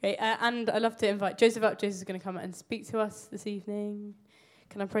Okay, and I'd love to invite Joseph up. Joseph's going to come and speak to us this evening.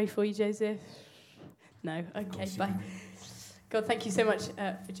 Can I pray for you, Joseph? No? Okay, bye. God, thank you so much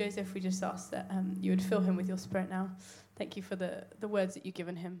for Joseph. We just ask that you would fill him with your spirit now. Thank you for the words that you've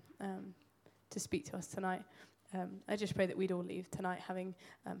given him to speak to us tonight. I just pray that we'd all leave tonight having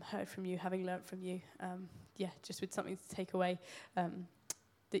heard from you, having learnt from you. Just with something to take away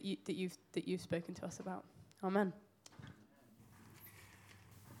that you've spoken to us about. Amen.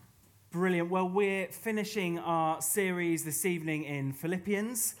 Brilliant. Well, we're finishing our series this evening in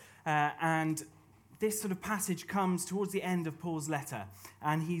Philippians, and this sort of passage comes towards the end of Paul's letter,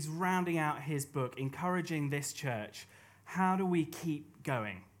 and he's rounding out his book, encouraging this church. How do we keep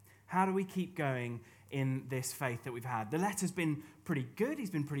going? How do we keep going in this faith that we've had? The letter's been pretty good.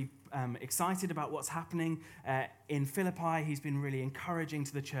 He's been pretty excited about what's happening in Philippi. He's been really encouraging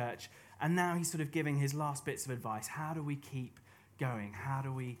to the church, and now he's sort of giving his last bits of advice. How do we keep going? How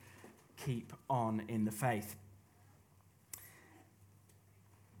do we keep on in the faith?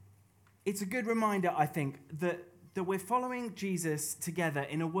 It's a good reminder, I think, that we're following Jesus together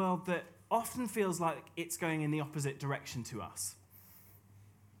in a world that often feels like it's going in the opposite direction to us.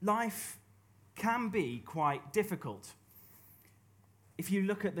 Life can be quite difficult. If you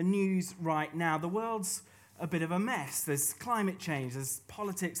look at the news right now, the world's a bit of a mess. There's climate change, there's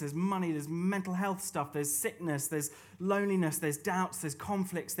politics, there's money, there's mental health stuff, there's sickness, there's loneliness, there's doubts, there's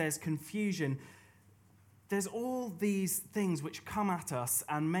conflicts, there's confusion. There's all these things which come at us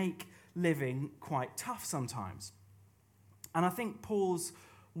and make living quite tough sometimes. And I think Paul's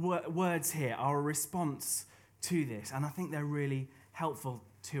words here are a response to this, and I think they're really helpful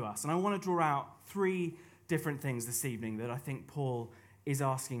to us. And I want to draw out three different things this evening that I think Paul is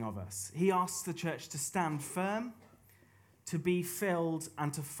asking of us. He asks the church to stand firm, to be filled,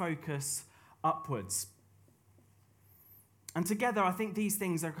 and to focus upwards. And together, I think these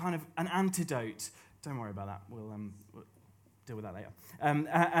things are kind of an antidote. Don't worry about that. We'll deal with that later.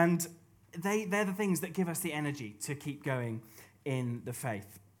 And they're the things that give us the energy to keep going in the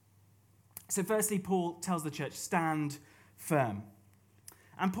faith. So firstly, Paul tells the church, stand firm.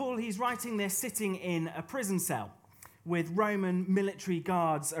 And Paul, he's writing this sitting in a prison cell with Roman military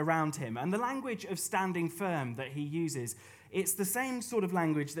guards around him. And the language of standing firm that he uses, it's the same sort of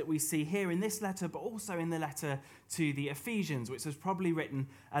language that we see here in this letter, but also in the letter to the Ephesians, which was probably written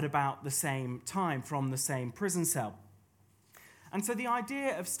at about the same time from the same prison cell. And so the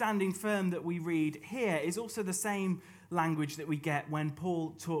idea of standing firm that we read here is also the same language that we get when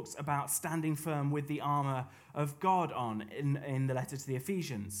Paul talks about standing firm with the armour of God on in the letter to the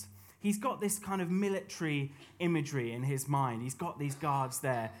Ephesians. He's got this kind of military imagery in his mind. He's got these guards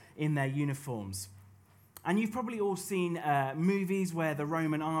there in their uniforms. And you've probably all seen movies where the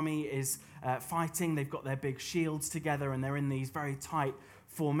Roman army is fighting. They've got their big shields together and they're in these very tight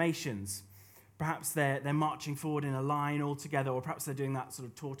formations. Perhaps they're marching forward in a line all together, or perhaps they're doing that sort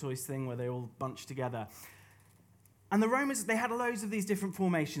of tortoise thing where they all bunch together. And the Romans, they had loads of these different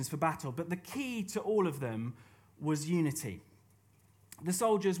formations for battle, but the key to all of them was unity. The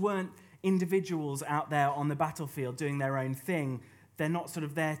soldiers weren't individuals out there on the battlefield doing their own thing. They're not sort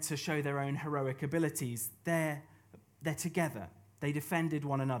of there to show their own heroic abilities. They're together. They defended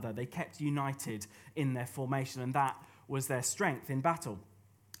one another. They kept united in their formation, and that was their strength in battle.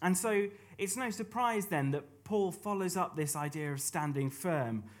 And so it's no surprise then that Paul follows up this idea of standing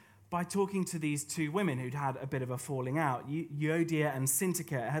firm by talking to these two women who'd had a bit of a falling out. Euodia and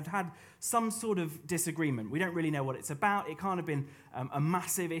Syntyche had some sort of disagreement. We don't really know what it's about. It can't have been a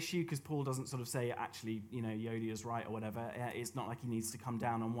massive issue because Paul doesn't sort of say, actually, Euodia's right or whatever. It's not like he needs to come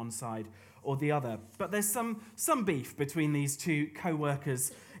down on one side or the other. But there's some beef between these two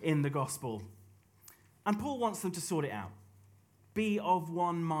co-workers in the gospel. And Paul wants them to sort it out. Be of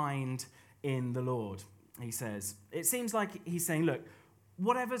one mind in the Lord, he says. It seems like he's saying, look,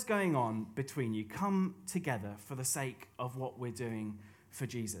 whatever's going on between you, come together for the sake of what we're doing for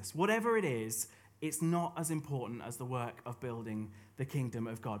Jesus. Whatever it is, it's not as important as the work of building the kingdom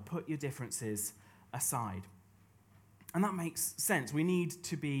of God. Put your differences aside. And that makes sense. We need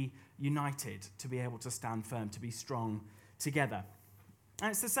to be united to be able to stand firm, to be strong together.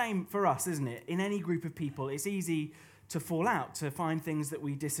 And it's the same for us, isn't it? In any group of people, it's easy to fall out, to find things that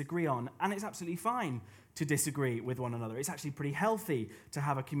we disagree on. And it's absolutely fine to disagree with one another. It's actually pretty healthy to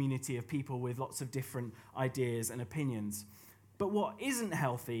have a community of people with lots of different ideas and opinions. But what isn't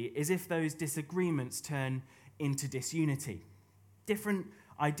healthy is if those disagreements turn into disunity. Different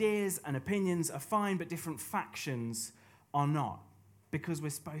ideas and opinions are fine, but different factions are not, because we're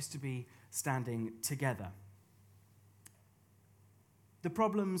supposed to be standing together. The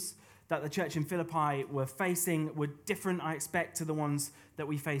problems that the church in Philippi were facing were different, I expect, to the ones that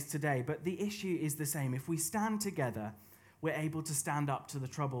we face today. But the issue is the same. If we stand together, we're able to stand up to the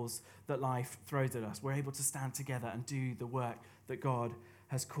troubles that life throws at us. We're able to stand together and do the work that God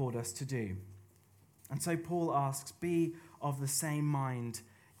has called us to do. And so Paul asks, be of the same mind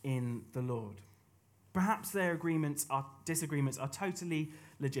in the Lord. Perhaps their disagreements are totally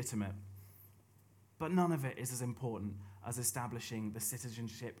legitimate, but none of it is as important as establishing the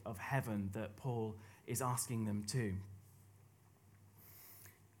citizenship of heaven that Paul is asking them to.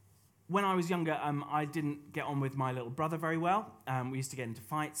 When I was younger, I didn't get on with my little brother very well. We used to get into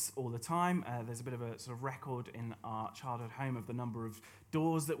fights all the time. There's a bit of a sort of record in our childhood home of the number of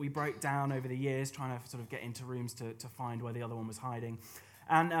doors that we broke down over the years, trying to sort of get into rooms to find where the other one was hiding.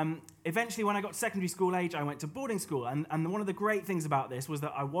 And eventually, when I got to secondary school age, I went to boarding school. And one of the great things about this was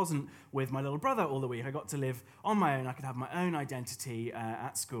that I wasn't with my little brother all the week. I got to live on my own. I could have my own identity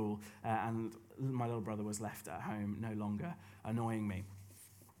at school. And my little brother was left at home, no longer annoying me,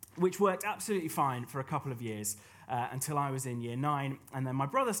 which worked absolutely fine for a couple of years until I was in year 9. And then my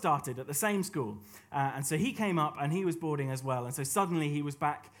brother started at the same school. And so he came up and he was boarding as well. And so suddenly he was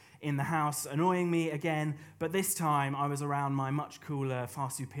back in the house, annoying me again, but this time I was around my much cooler, far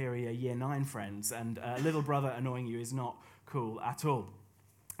superior year 9 friends, and little brother annoying you is not cool at all.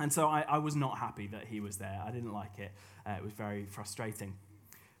 And so I was not happy that he was there. I didn't like it. It was very frustrating.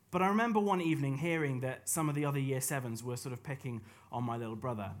 But I remember one evening hearing that some of the other year 7s were sort of picking on my little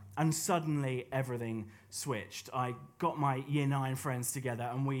brother, and suddenly everything switched. I got my year 9 friends together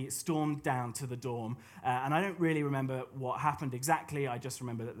and we stormed down to the dorm, and I don't really remember what happened exactly. I just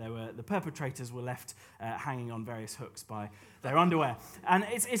remember that the perpetrators were left hanging on various hooks by their underwear. And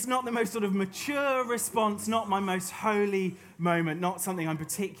it's not the most sort of mature response, not my most holy moment, not something I'm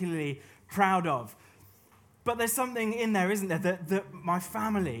particularly proud of. But there's something in there, isn't there, that my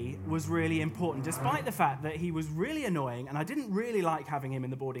family was really important. Despite the fact that he was really annoying and I didn't really like having him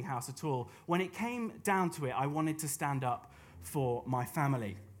in the boarding house at all, when it came down to it, I wanted to stand up for my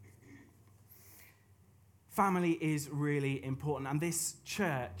family. Family is really important, and this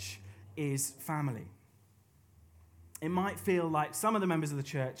church is family. It might feel like some of the members of the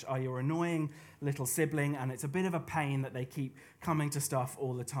church are your annoying little sibling, and it's a bit of a pain that they keep coming to stuff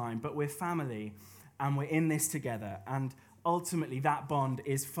all the time, but we're family. And we're in this together. And ultimately, that bond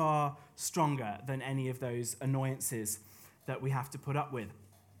is far stronger than any of those annoyances that we have to put up with.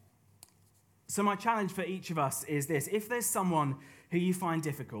 So my challenge for each of us is this. If there's someone who you find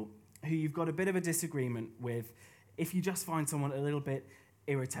difficult, who you've got a bit of a disagreement with, if you just find someone a little bit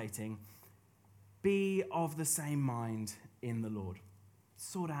irritating, be of the same mind in the Lord.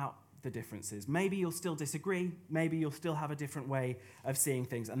 Sort out the differences. Maybe you'll still disagree. Maybe you'll still have a different way of seeing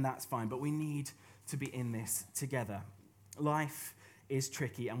things, and that's fine. But we need to be in this together. Life is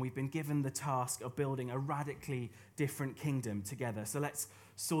tricky, and we've been given the task of building a radically different kingdom together. So let's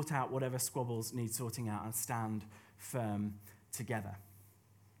sort out whatever squabbles need sorting out and stand firm together.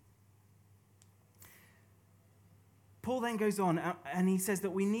 Paul then goes on and he says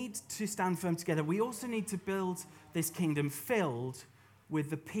that we need to stand firm together. We also need to build this kingdom filled with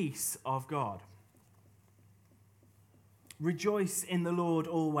the peace of God. Rejoice in the Lord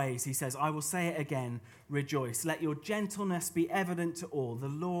always, he says. I will say it again, rejoice. Let your gentleness be evident to all. The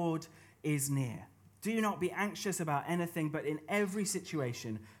Lord is near. Do not be anxious about anything, but in every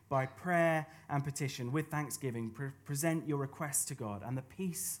situation, by prayer and petition, with thanksgiving, present your requests to God, and the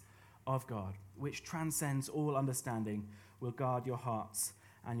peace of God, which transcends all understanding, will guard your hearts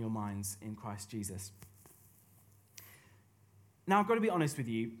and your minds in Christ Jesus. Now, I've got to be honest with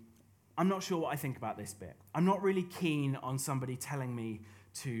you. I'm not sure what I think about this bit. I'm not really keen on somebody telling me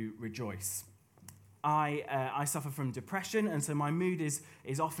to rejoice. I suffer from depression, and so my mood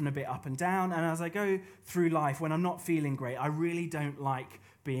is often a bit up and down. And as I go through life, when I'm not feeling great, I really don't like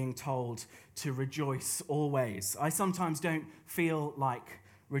being told to rejoice always. I sometimes don't feel like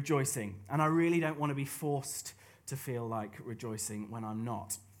rejoicing, and I really don't want to be forced to feel like rejoicing when I'm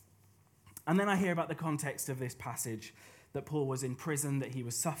not. And then I hear about the context of this passage, that Paul was in prison, that he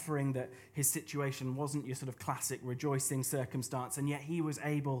was suffering, that his situation wasn't your sort of classic rejoicing circumstance, and yet he was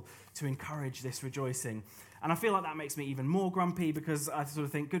able to encourage this rejoicing. And I feel like that makes me even more grumpy, because I sort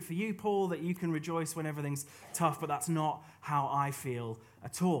of think, good for you, Paul, that you can rejoice when everything's tough, but that's not how I feel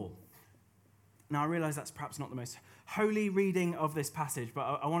at all. Now, I realize that's perhaps not the most holy reading of this passage,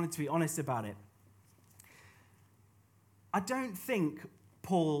 but I wanted to be honest about it. I don't think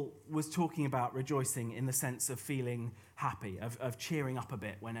Paul was talking about rejoicing in the sense of feeling happy, of cheering up a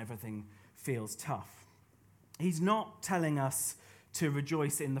bit when everything feels tough. He's not telling us to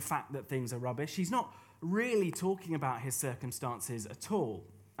rejoice in the fact that things are rubbish. He's not really talking about his circumstances at all.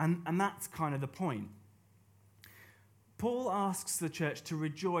 And that's kind of the point. Paul asks the church to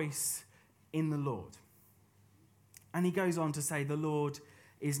rejoice in the Lord. And he goes on to say, the Lord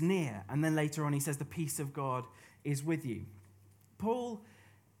is near. And then later on he says, the peace of God is with you. Paul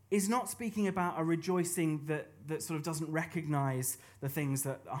is not speaking about a rejoicing that sort of doesn't recognize the things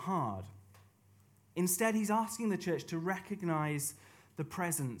that are hard. Instead, he's asking the church to recognize the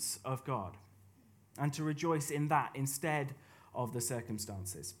presence of God and to rejoice in that instead of the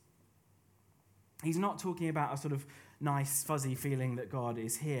circumstances. He's not talking about a sort of nice, fuzzy feeling that God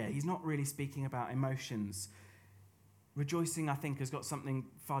is here. He's not really speaking about emotions. Rejoicing, I think, has got something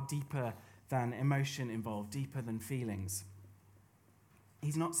far deeper than emotion involved, deeper than feelings.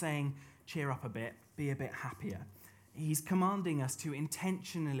 He's not saying, cheer up a bit, be a bit happier. He's commanding us to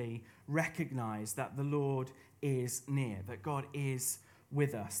intentionally recognize that the Lord is near, that God is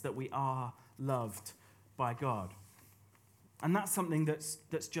with us, that we are loved by God. And that's something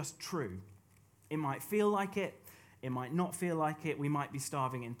that's just true. It might feel like it. It might not feel like it. We might be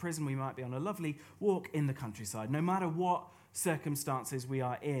starving in prison. We might be on a lovely walk in the countryside. No matter what circumstances we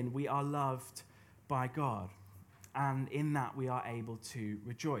are in, we are loved by God. And in that, we are able to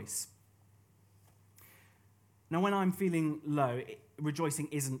rejoice. Now, when I'm feeling low, rejoicing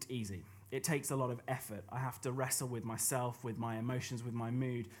isn't easy. It takes a lot of effort. I have to wrestle with myself, with my emotions, with my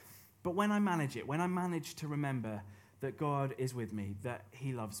mood. But when I manage it, when I manage to remember that God is with me, that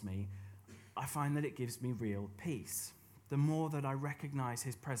he loves me, I find that it gives me real peace. The more that I recognize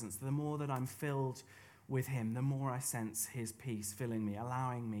his presence, the more that I'm filled with him, the more I sense his peace filling me,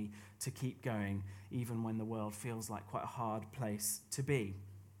 allowing me to keep going, even when the world feels like quite a hard place to be.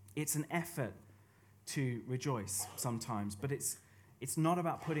 It's an effort to rejoice sometimes, but it's not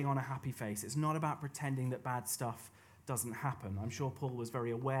about putting on a happy face. It's not about pretending that bad stuff doesn't happen. I'm sure Paul was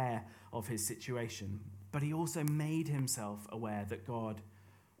very aware of his situation, but he also made himself aware that God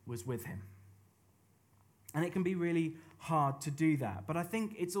was with him. And it can be really hard to do that. But I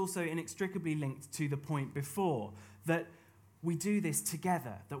think it's also inextricably linked to the point before, that we do this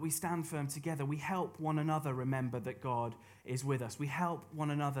together, that we stand firm together. We help one another remember that God is with us. We help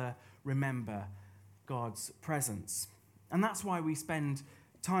one another remember God's presence. And that's why we spend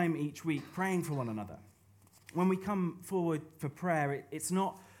time each week praying for one another. When we come forward for prayer, it's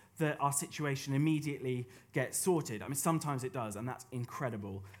not that our situation immediately gets sorted. I mean, sometimes it does, and that's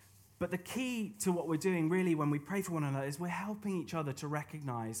incredible. But the key to what we're doing, really, when we pray for one another, is we're helping each other to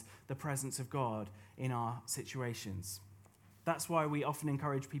recognize the presence of God in our situations. That's why we often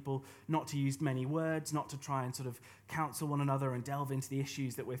encourage people not to use many words, not to try and sort of counsel one another and delve into the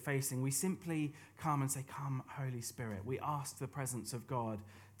issues that we're facing. We simply come and say, "Come, Holy Spirit." We ask the presence of God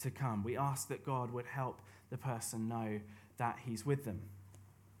to come. We ask that God would help the person know that he's with them.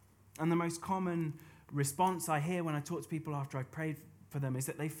 And the most common response I hear when I talk to people after I've prayed for them is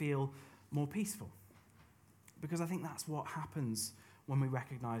that they feel more peaceful. Because I think that's what happens when we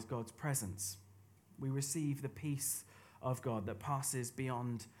recognize God's presence. We receive the peace of God that passes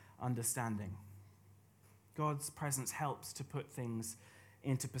beyond understanding. God's presence helps to put things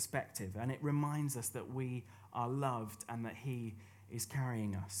into perspective, and it reminds us that we are loved and that he is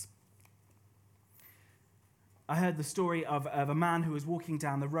carrying us. I heard the story of a man who was walking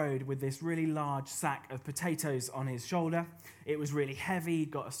down the road with this really large sack of potatoes on his shoulder. It was really heavy,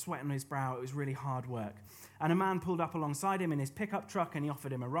 he'd got a sweat on his brow, it was really hard work. And a man pulled up alongside him in his pickup truck and he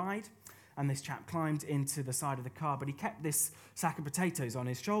offered him a ride. And this chap climbed into the side of the car, but he kept this sack of potatoes on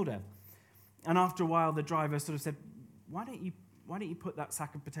his shoulder. And after a while, the driver sort of said, why don't you put that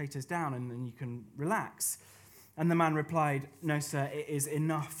sack of potatoes down and then you can relax? And the man replied, "No, sir, it is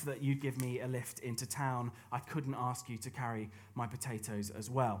enough that you give me a lift into town. I couldn't ask you to carry my potatoes as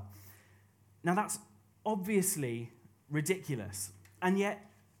well." Now, that's obviously ridiculous. And yet,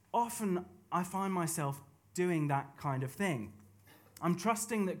 often I find myself doing that kind of thing. I'm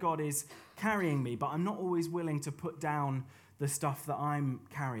trusting that God is carrying me, but I'm not always willing to put down the stuff that I'm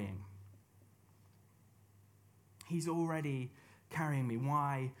carrying. He's already carrying me.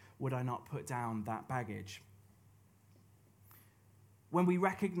 Why would I not put down that baggage? When we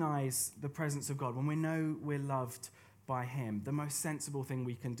recognize the presence of God, when we know we're loved by him, the most sensible thing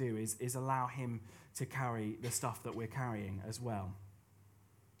we can do is allow him to carry the stuff that we're carrying as well.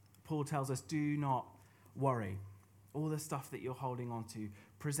 Paul tells us, do not worry. All the stuff that you're holding on to,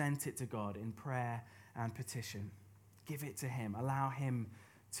 present it to God in prayer and petition. Give it to him. Allow him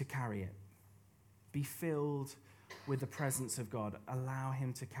to carry it. Be filled with the presence of God. Allow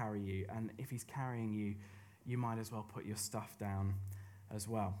him to carry you. And if he's carrying you, you might as well put your stuff down as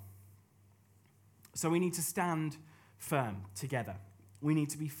well. So we need to stand firm together. We need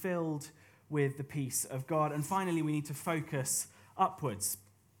to be filled with the peace of God. And finally, we need to focus upwards.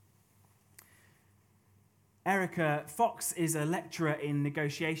 Erica Fox is a lecturer in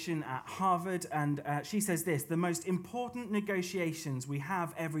negotiation at Harvard, and she says this: the most important negotiations we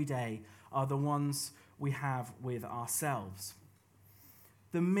have every day are the ones we have with ourselves.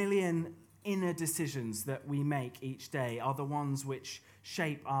 The million inner decisions that we make each day are the ones which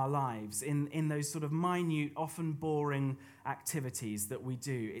shape our lives in those sort of minute, often boring activities that we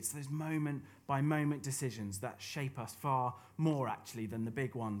do. It's those moment-by-moment decisions that shape us far more, actually, than the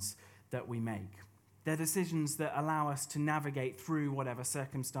big ones that we make. They're decisions that allow us to navigate through whatever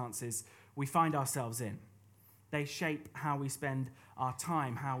circumstances we find ourselves in. They shape how we spend our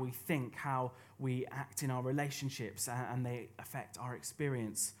time, how we think, how we act in our relationships, and they affect our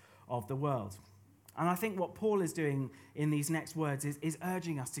experience of the world. And I think what Paul is doing in these next words is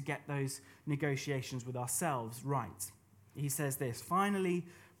urging us to get those negotiations with ourselves right. He says this: finally,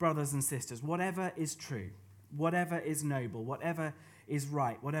 brothers and sisters, whatever is true, whatever is noble, whatever is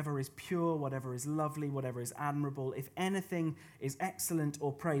right, whatever is pure, whatever is lovely, whatever is admirable, if anything is excellent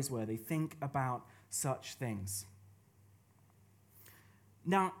or praiseworthy, think about such things.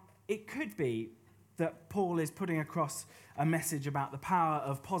 Now, it could be that Paul is putting across a message about the power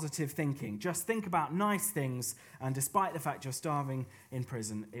of positive thinking. Just think about nice things, and despite the fact you're starving in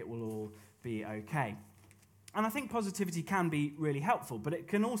prison, it will all be okay. And I think positivity can be really helpful, but it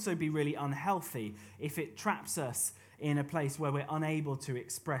can also be really unhealthy if it traps us in a place where we're unable to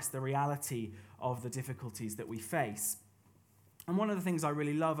express the reality of the difficulties that we face. And one of the things I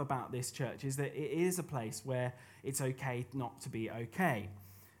really love about this church is that it is a place where it's okay not to be okay.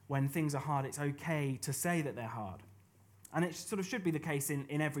 When things are hard, it's okay to say that they're hard. And it sort of should be the case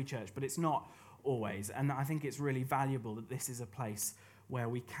in every church, but it's not always. And I think it's really valuable that this is a place where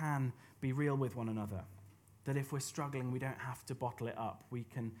we can be real with one another. That if we're struggling, we don't have to bottle it up. We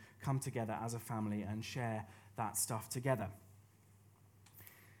can come together as a family and share that stuff together.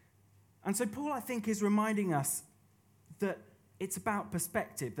 And so Paul, I think, is reminding us that it's about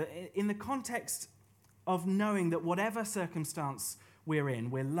perspective, that in the context of knowing that whatever circumstance we're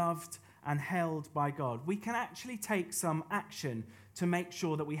in, we're loved and held by God, we can actually take some action to make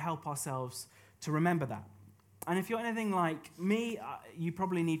sure that we help ourselves to remember that. And if you're anything like me, you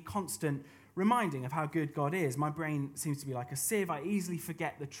probably need constant reminding of how good God is. My brain seems to be like a sieve. I easily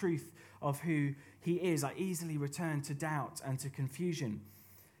forget the truth of who he is. I easily return to doubt and to confusion.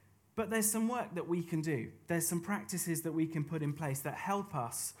 But there's some work that we can do. There's some practices that we can put in place that help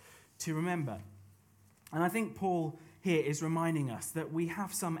us to remember. And I think Paul here is reminding us that we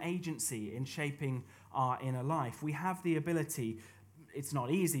have some agency in shaping our inner life. We have the ability, it's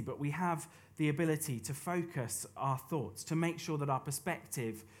not easy, but we have the ability to focus our thoughts, to make sure that our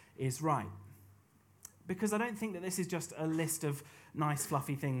perspective is right. Because I don't think that this is just a list of nice,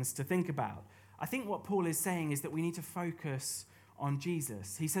 fluffy things to think about. I think what Paul is saying is that we need to focus on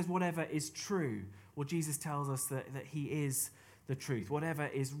Jesus. He says whatever is true. Well, Jesus tells us that he is the truth. Whatever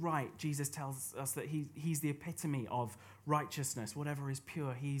is right, Jesus tells us that he's the epitome of righteousness. Whatever is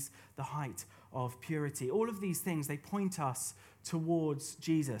pure, he's the height of purity. All of these things, they point us towards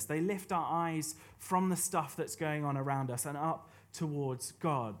Jesus. They lift our eyes from the stuff that's going on around us and up towards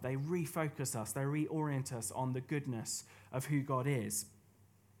God. They refocus us. They reorient us on the goodness of who God is.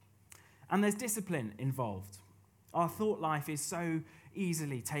 And there's discipline involved. Our thought life is so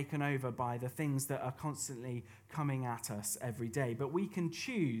easily taken over by the things that are constantly coming at us every day. But we can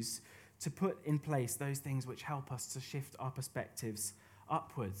choose to put in place those things which help us to shift our perspectives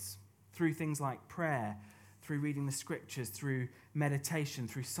upwards through things like prayer, through reading the scriptures, through meditation,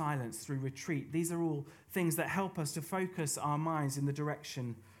 through silence, through retreat. These are all things that help us to focus our minds in the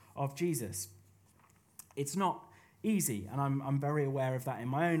direction of Jesus. It's not easy, and I'm very aware of that in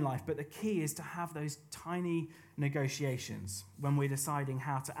my own life, but the key is to have those tiny negotiations when we're deciding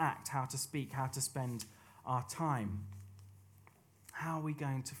how to act, how to speak, how to spend our time. How are we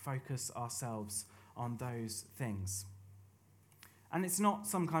going to focus ourselves on those things? And it's not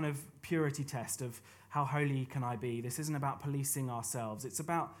some kind of purity test of how holy can I be. This isn't about policing ourselves. It's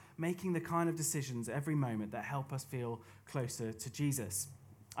about making the kind of decisions every moment that help us feel closer to Jesus.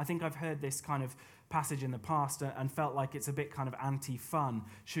 I think I've heard this kind of passage in the past and felt like it's a bit kind of anti-fun.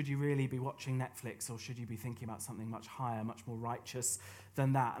 Should you really be watching Netflix, or should you be thinking about something much higher, much more righteous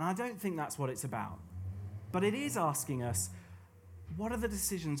than that? And I don't think that's what it's about. But it is asking us, what are the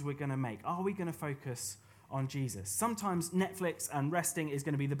decisions we're going to make? Are we going to focus on Jesus? Sometimes Netflix and resting is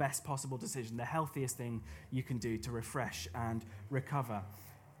going to be the best possible decision, the healthiest thing you can do to refresh and recover.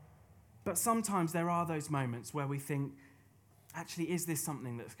 But sometimes there are those moments where we think, actually, is this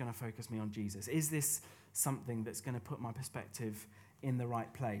something that's going to focus me on Jesus? Is this something that's going to put my perspective in the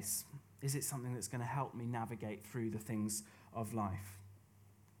right place? Is it something that's going to help me navigate through the things of life?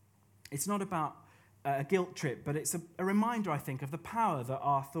 It's not about a guilt trip, but it's a reminder, I think, of the power that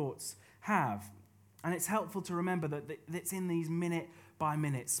our thoughts have. And it's helpful to remember that it's in these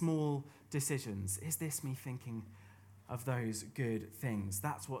minute-by-minute small decisions. Is this me thinking of those good things?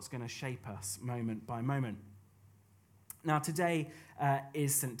 That's what's going to shape us moment by moment. Now, today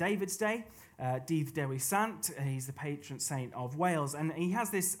is St. David's Day, Dydd Dewi Sant. He's the patron saint of Wales, and he has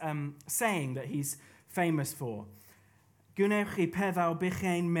this saying that he's famous for. Gwnewch chi pethau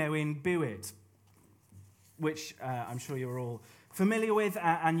bychain mewn bywyd, which I'm sure you're all familiar with,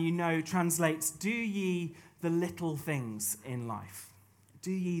 and you know translates, do ye the little things in life.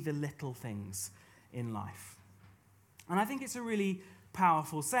 Do ye the little things in life. And I think it's a really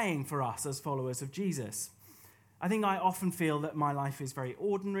powerful saying for us as followers of Jesus. I think I often feel that my life is very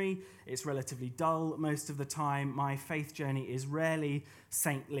ordinary, it's relatively dull most of the time, my faith journey is rarely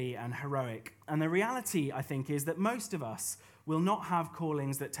saintly and heroic. And the reality, I think, is that most of us will not have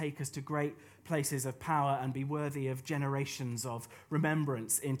callings that take us to great places of power and be worthy of generations of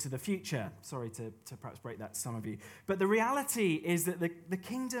remembrance into the future. Sorry to perhaps break that to some of you. But the reality is that the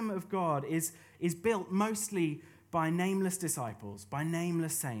kingdom of God is built mostly by nameless disciples, by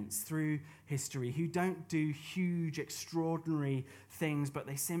nameless saints through history who don't do huge, extraordinary things, but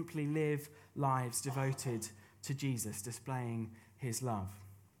they simply live lives devoted to Jesus, displaying his love.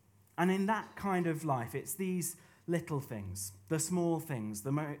 And in that kind of life, it's these little things, the small things,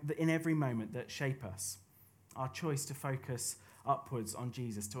 in every moment that shape us. Our choice to focus upwards on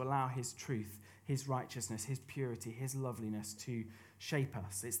Jesus, to allow his truth, his righteousness, his purity, his loveliness to shape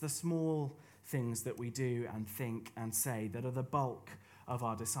us. It's the small things that we do and think and say that are the bulk of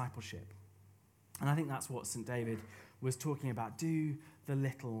our discipleship. And I think that's what St. David was talking about. Do the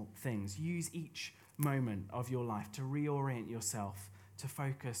little things. Use each moment of your life to reorient yourself, to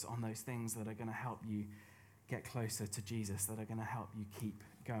focus on those things that are going to help you get closer to Jesus, that are going to help you keep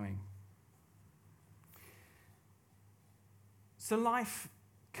going. So life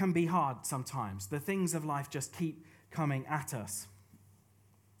can be hard sometimes. The things of life just keep coming at us.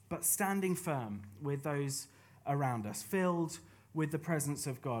 But standing firm with those around us, filled with the presence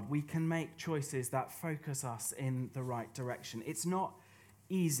of God, we can make choices that focus us in the right direction. It's not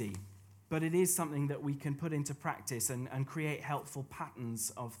easy, but it is something that we can put into practice and create helpful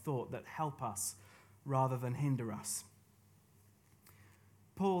patterns of thought that help us rather than hinder us.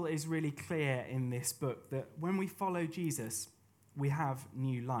 Paul is really clear in this book that when we follow Jesus, we have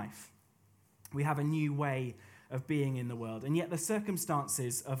new life. We have a new way of being in the world, and yet the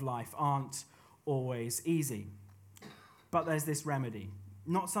circumstances of life aren't always easy. But there's this remedy,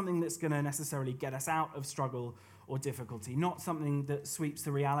 not something that's going to necessarily get us out of struggle or difficulty, not something that sweeps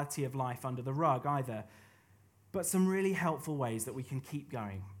the reality of life under the rug either, but some really helpful ways that we can keep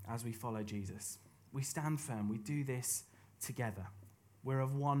going as we follow Jesus. We stand firm, we do this together. We're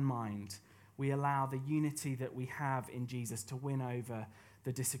of one mind. We allow the unity that we have in Jesus to win over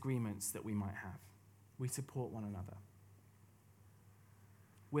the disagreements that we might have. We support one another.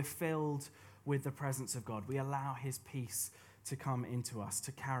 We're filled with the presence of God. We allow his peace to come into us,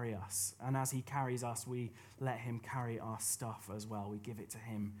 to carry us. And as he carries us, we let him carry our stuff as well. We give it to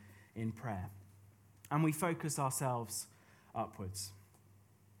him in prayer. And we focus ourselves upwards,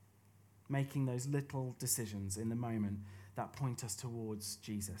 making those little decisions in the moment that point us towards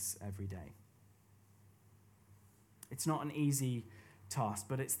Jesus every day. It's not an easy task,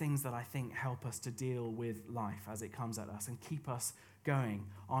 but it's things that I think help us to deal with life as it comes at us and keep us going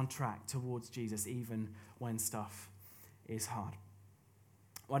on track towards Jesus even when stuff is hard.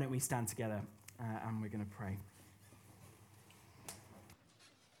 Why don't we stand together and we're going to pray.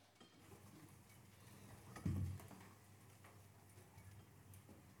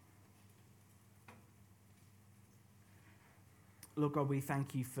 Lord God, we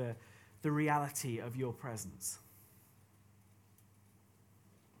thank you for the reality of your presence.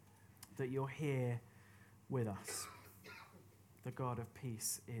 That you're here with us. The God of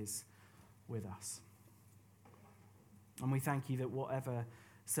peace is with us. And we thank you that whatever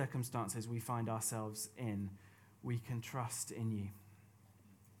circumstances we find ourselves in, we can trust in you.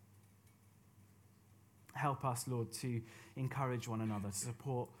 Help us, Lord, to encourage one another, to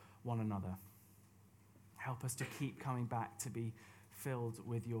support one another. Help us to keep coming back to be filled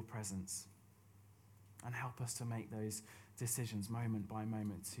with your presence. And help us to make those decisions moment by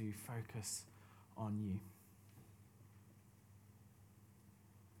moment to focus on you.